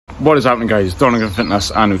What is happening, guys? Donegan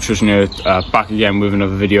Fitness and Nutrition here, back again with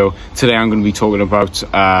another video. Today I'm going to be talking about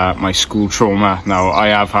my school trauma. Now, I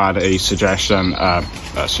have had a suggestion.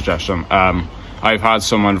 I've had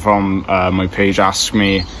someone from my page ask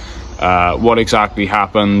me what exactly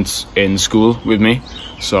happened in school with me.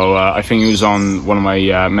 So I think it was on one of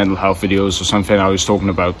my mental health videos or something. I was talking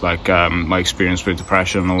about like my experience with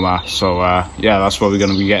depression and all that. So yeah, that's what we're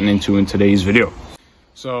going to be getting into in today's video.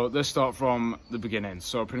 So let's start from the beginning.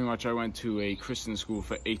 So pretty much I went to a Christian school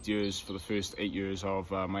for 8 years, for the first 8 years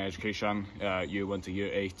of my education, year 1 to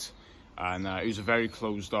year 8. And it was a very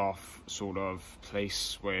closed off sort of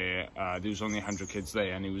place where there was only 100 kids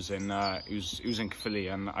there, and it was in Caerphilly,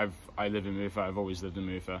 and I live in Merthyr. I've always lived in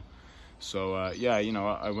Merthyr. So yeah, you know,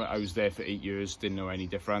 I was there for 8 years, didn't know any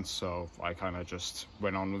difference, so I kind of just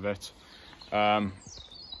went on with it.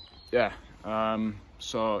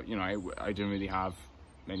 So you know, I didn't really have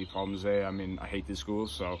many problems there. I mean, I hated school,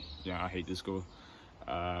 so yeah, I hated school.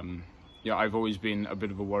 Yeah, I've always been a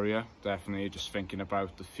bit of a worrier, definitely, just thinking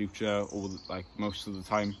about the future, or like most of the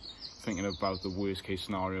time, thinking about the worst case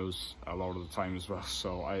scenarios a lot of the time as well.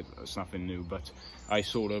 So it's nothing new, but I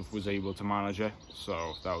sort of was able to manage it,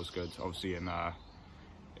 so that was good. Obviously in that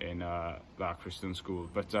Christian school,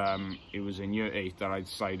 but it was in year 8 that I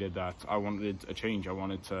decided that I wanted a change. I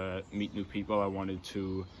wanted to meet new people. I wanted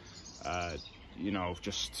to you know,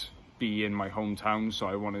 just be in my hometown. So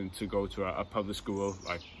I wanted to go to a public school,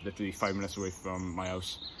 like literally 5 minutes away from my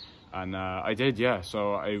house, and I did, yeah.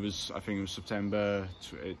 So I think it was September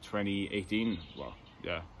 2018. Well,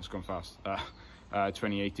 yeah, it's gone fast.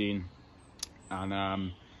 2018,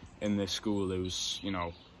 and in this school, it was, you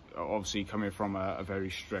know, obviously coming from a very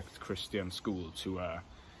strict Christian school to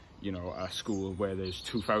you know, a school where there's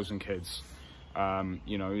 2,000 kids.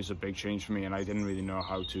 You know, it was a big change for me, and I didn't really know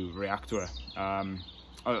how to react to it.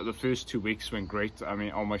 The first 2 weeks went great. I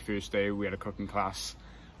mean, on my first day we had a cooking class,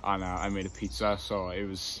 and I made a pizza, so it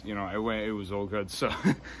was, you know, it was all good. So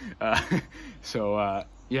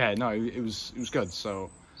yeah, no, it was good. So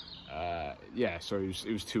yeah, so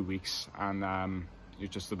it was 2 weeks, and it was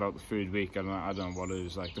just about the third week. I don't know what it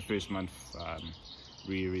was, like the first month,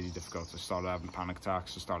 really difficult. I started having panic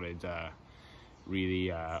attacks. I started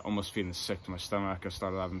really almost feeling sick to my stomach. I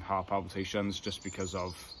started having heart palpitations just because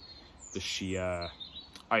of the sheer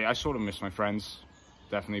I sort of miss my friends,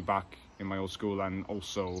 definitely, back in my old school. And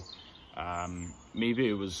also maybe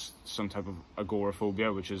it was some type of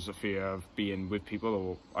agoraphobia, which is a fear of being with people,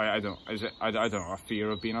 or I don't know, a fear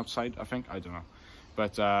of being outside, I think, I don't know.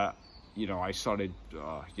 But you know, I started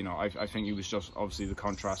you know, I think it was just obviously the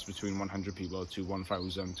contrast between 100 people to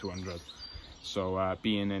 1,200. So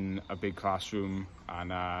being in a big classroom,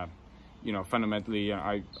 and you know, fundamentally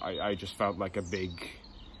I just felt like a big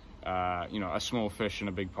you know, a small fish in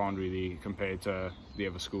a big pond, really, compared to the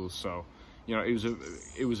other schools. So you know,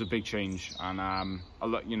 it was a big change, and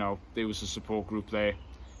you know, there was a support group there.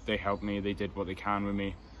 They helped me, they did what they can with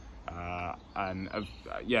me, and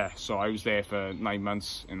yeah, so I was there for 9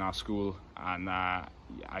 months in our school, and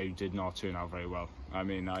I did not turn out very well. I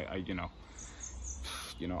mean, you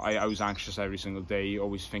know, I was anxious every single day,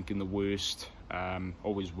 always thinking the worst,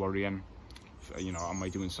 always worrying, you know, am I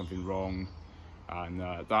doing something wrong? And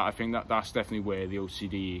I think that's definitely where the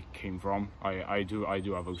OCD came from. I do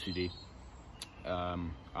have OCD,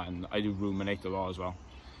 and I do ruminate a lot as well.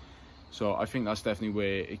 So I think that's definitely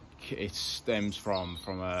where it stems from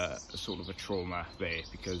a sort of a trauma there,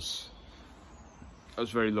 because I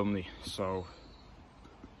was very lonely. So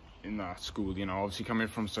in that school, you know, obviously coming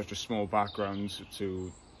from such a small background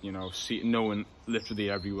to, you know, knowing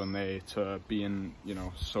literally everyone there, to being, you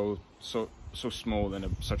know, so small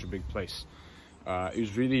in such a big place, it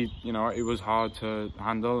was really, you know, it was hard to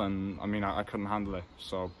handle, and I mean, I couldn't handle it.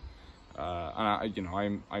 So and you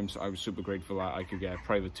know, I was super grateful that I could get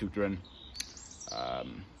private tutoring,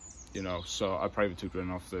 you know, so I private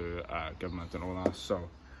tutoring off the government and all that. So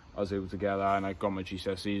I was able to get that, and I got my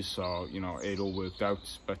GCSEs, so you know, it all worked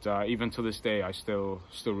out. But even to this day, I still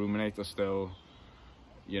ruminate. I still,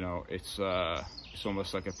 you know, it's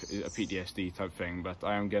almost like a PTSD type thing. But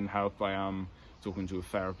I am getting help. I am talking to a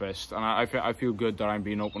therapist, and I feel good that I'm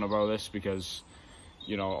being open about this, because,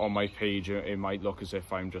 you know, on my page it might look as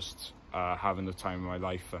if I'm just having the time of my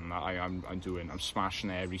life, and I'm smashing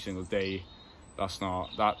it every single day.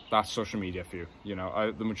 That's social media for you. You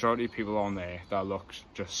know, the majority of people on there that look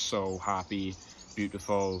just so happy,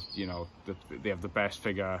 beautiful, you know, they have the best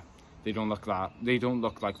figure, they don't look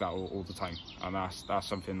like that all the time, and that's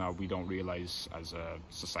something that we don't realize as a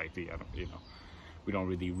society. You know, we don't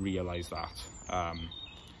really realize that.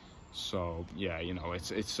 So yeah, you know,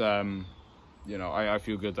 it's you know, I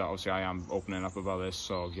feel good that obviously I am opening up about this.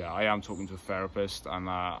 So yeah, I am talking to a therapist, and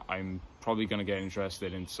I'm probably going to get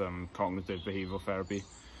interested in some cognitive behavioral therapy.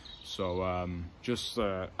 So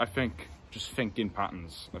I think just thinking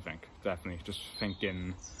patterns. I think definitely just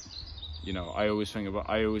thinking. You know, I always think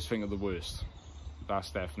of the worst.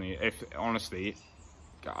 That's definitely, if honestly,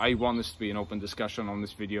 I want this to be an open discussion on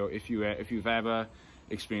this video. If you've ever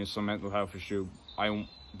experienced some mental health issue,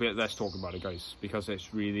 let's talk about it, guys, because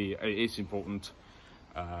it's important.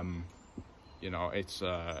 You know, it's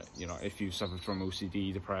you know, if you suffer from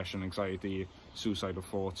OCD, depression, anxiety, suicidal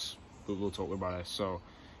thoughts, we'll talk about it. So,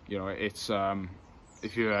 you know, it's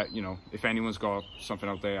if you you know, if anyone's got something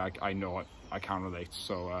out there, I know it. I can relate.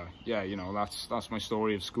 So yeah, you know, that's my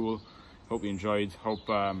story of school. Hope you enjoyed. Hope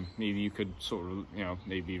maybe you could sort of, you know,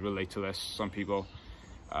 maybe relate to this. Some people.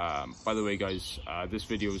 By the way, guys, this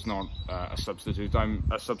video is not a substitute. I'm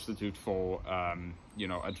a substitute for you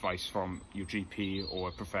know, advice from your GP or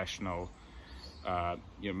a professional,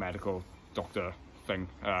 you know, medical doctor thing.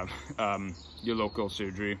 Your local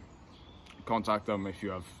surgery. Contact them if you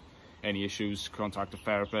have any issues. Contact a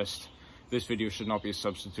therapist. This video should not be a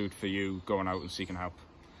substitute for you going out and seeking help.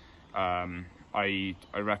 I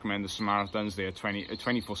recommend the Samaritans. They are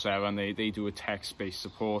 24/7. They do a text-based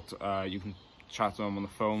support. You can chat to them on the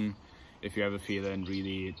phone if you're ever feeling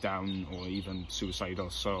really down or even suicidal.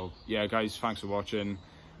 So yeah, guys, thanks for watching.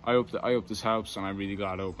 I hope this helps, and I'm really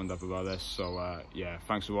glad I opened up about this. So yeah,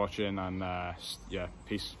 thanks for watching, and yeah,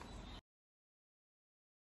 peace.